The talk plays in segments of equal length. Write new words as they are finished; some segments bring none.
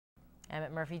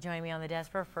Emmett Murphy joining me on the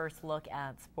desk for a first look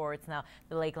at sports. Now,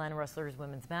 the Lakeland Rustlers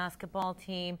women's basketball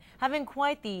team having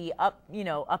quite the up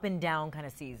and down kind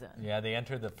of season. Yeah, they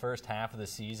entered the first half of the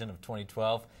season of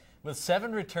 2012 with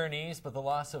 7 returnees, but the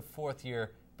loss of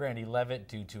fourth-year Brandy Levitt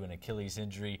due to an Achilles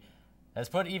injury has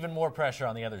put even more pressure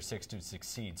on the other 6 to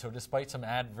succeed. So despite some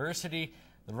adversity,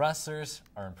 the Rustlers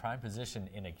are in prime position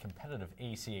in a competitive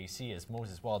ACAC as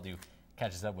Moses Waldo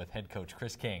catches up with head coach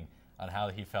Chris King on how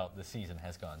he felt the season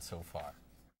has gone so far.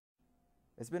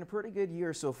 It's been a pretty good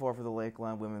year so far for the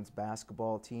Lakeland women's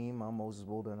basketball team. I'm Moses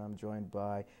Waldo and I'm joined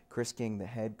by Chris King, the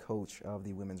head coach of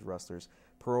the Women's Rustlers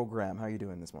program. How are you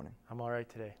doing this morning? I'm all right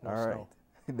today. No all snow.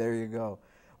 Right. There you go.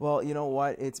 Well, you know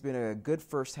what? It's been a good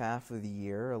first half of the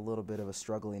year, a little bit of a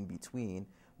struggle in between,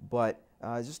 but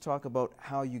just talk about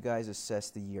how you guys assess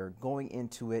the year. Going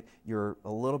into it, you're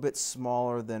a little bit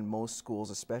smaller than most schools,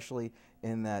 especially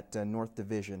in that North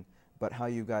Division, but how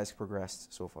you guys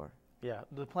progressed so far. Yeah,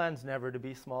 the plan's never to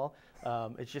be small.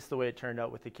 It's just the way it turned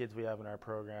out with the kids we have in our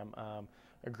program.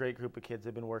 A great group of kids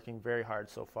have been working very hard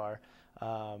so far,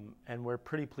 and we're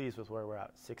pretty pleased with where we're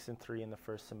at. 6-3 in the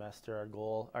first semester.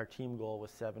 Our team goal was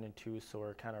 7-2, so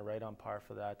we're kind of right on par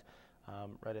for that,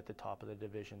 right at the top of the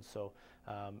division. So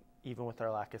even with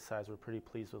our lack of size, we're pretty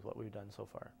pleased with what we've done so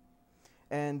far.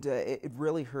 And it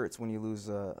really hurts when you lose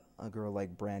a girl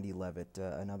like Brandy Levitt,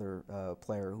 another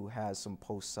player who has some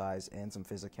post size and some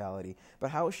physicality.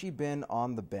 But how has she been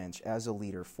on the bench as a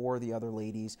leader for the other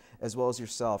ladies, as well as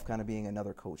yourself, kind of being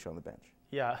another coach on the bench?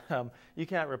 Yeah, you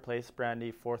can't replace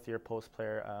Brandy, fourth-year post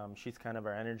player. She's kind of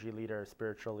our energy leader, our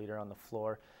spiritual leader on the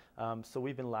floor. So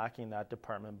we've been lacking that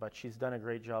department, but she's done a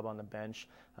great job on the bench.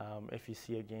 If you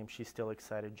see a game, she's still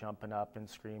excited, jumping up and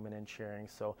screaming and cheering.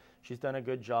 So she's done a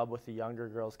good job with the younger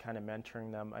girls, kind of mentoring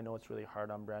them. I know it's really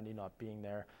hard on Brandy not being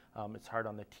there. It's hard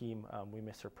on the team. We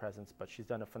miss her presence, but she's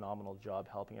done a phenomenal job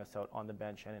helping us out on the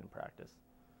bench and in practice.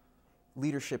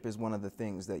 Leadership is one of the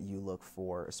things that you look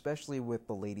for, especially with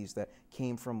the ladies that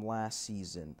came from last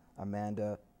season.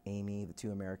 Amanda, Amy, the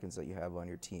 2 Americans that you have on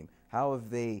your team. How have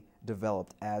they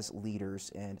developed as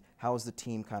leaders, and how has the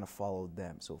team kind of followed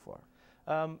them so far?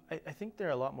 I think they're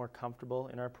a lot more comfortable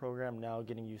in our program now,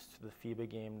 getting used to the FIBA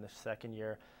game in the second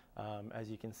year. As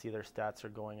you can see, their stats are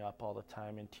going up all the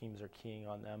time, and teams are keying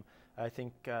on them. I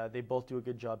think they both do a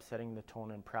good job setting the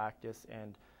tone in practice,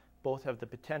 and both have the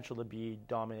potential to be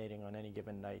dominating on any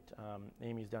given night.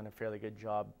 Amy's done a fairly good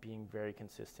job being very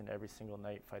consistent every single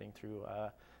night, fighting through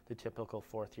the typical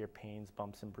fourth-year pains,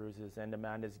 bumps and bruises, and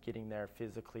Amanda's getting there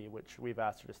physically, which we've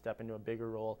asked her to step into a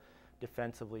bigger role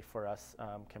defensively for us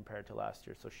compared to last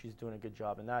year. So she's doing a good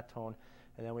job in that tone.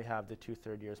 And then we have the 2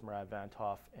 third-years, Mariah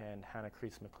Vantoff and Hannah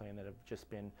Crease-McLean, that have just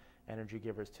been energy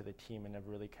givers to the team and have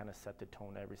really kind of set the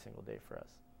tone every single day for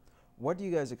us. What do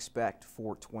you guys expect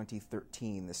for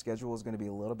 2013? The schedule is going to be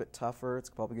a little bit tougher. It's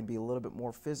probably going to be a little bit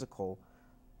more physical.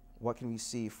 What can we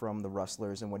see from the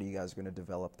Rustlers, and what are you guys going to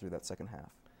develop through that second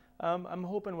half? I'm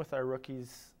hoping with our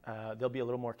rookies, they'll be a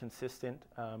little more consistent,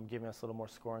 giving us a little more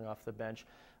scoring off the bench.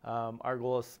 Our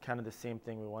goal is kind of the same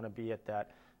thing. We want to be at that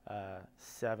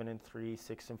 7-3,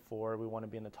 6-4. We want to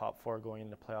be in the top 4 going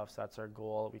into playoffs. That's our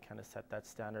goal. We kind of set that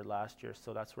standard last year,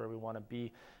 so that's where we want to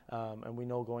be. And we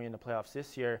know going into playoffs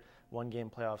this year,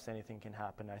 1-game playoffs, anything can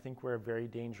happen. I think we're a very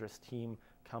dangerous team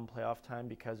come playoff time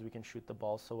because we can shoot the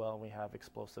ball so well and we have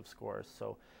explosive scores.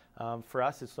 So for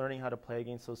us, it's learning how to play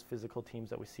against those physical teams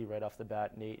that we see right off the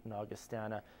bat, Nate and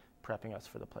Augustana, prepping us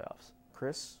for the playoffs.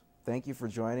 Chris, thank you for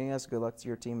joining us. Good luck to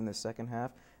your team in the second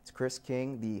half. It's Chris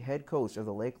King, the head coach of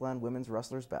the Lakeland Women's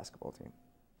Rustlers basketball team.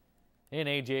 In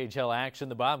AJHL action,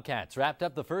 the Bobcats wrapped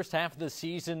up the first half of the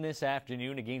season this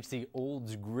afternoon against the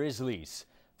Olds Grizzlies.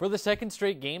 For the second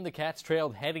straight game, the Cats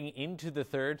trailed heading into the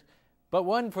third, but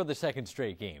won for the second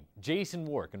straight game. Jason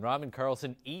Wark and Robin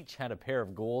Carlson each had a pair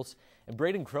of goals, and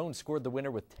Braden Crone scored the winner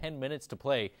with 10 minutes to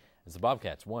play as the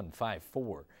Bobcats won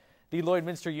 5-4. The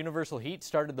Lloydminster Universal Heat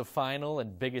started the final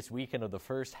and biggest weekend of the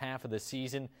first half of the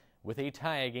season with a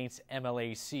tie against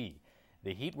MLAC.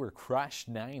 The Heat were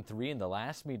crushed 9-3 in the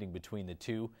last meeting between the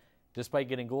two. Despite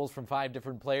getting goals from 5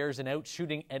 different players and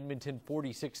outshooting Edmonton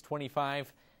 46-25,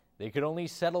 they could only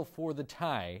settle for the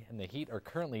tie, and the Heat are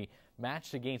currently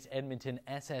matched against Edmonton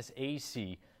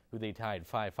SSAC, who they tied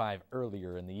 5-5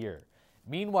 earlier in the year.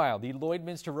 Meanwhile, the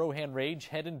Lloydminster Rohan Rage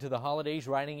head into the holidays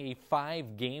riding a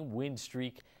 5-game win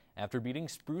streak after beating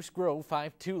Spruce Grove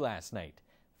 5-2 last night.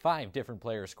 5 different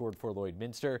players scored for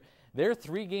Lloydminster. They're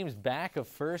 3 games back of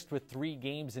first with 3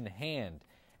 games in hand.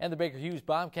 And the Baker Hughes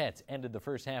Bobcats ended the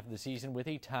first half of the season with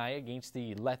a tie against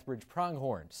the Lethbridge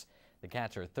Pronghorns. The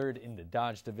Cats are 3rd in the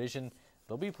Dodge Division.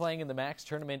 They'll be playing in the MAX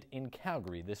tournament in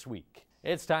Calgary this week.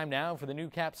 It's time now for the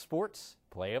Newcap Sports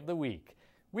Play of the Week.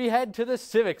 We head to the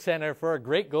Civic Center for a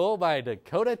great goal by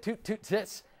Dakota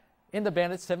Toot-Toot-Sis in the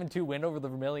Bandits' 7-2 win over the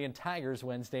Vermilion Tigers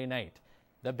Wednesday night.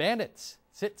 The Bandits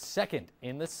sit second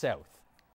in the South.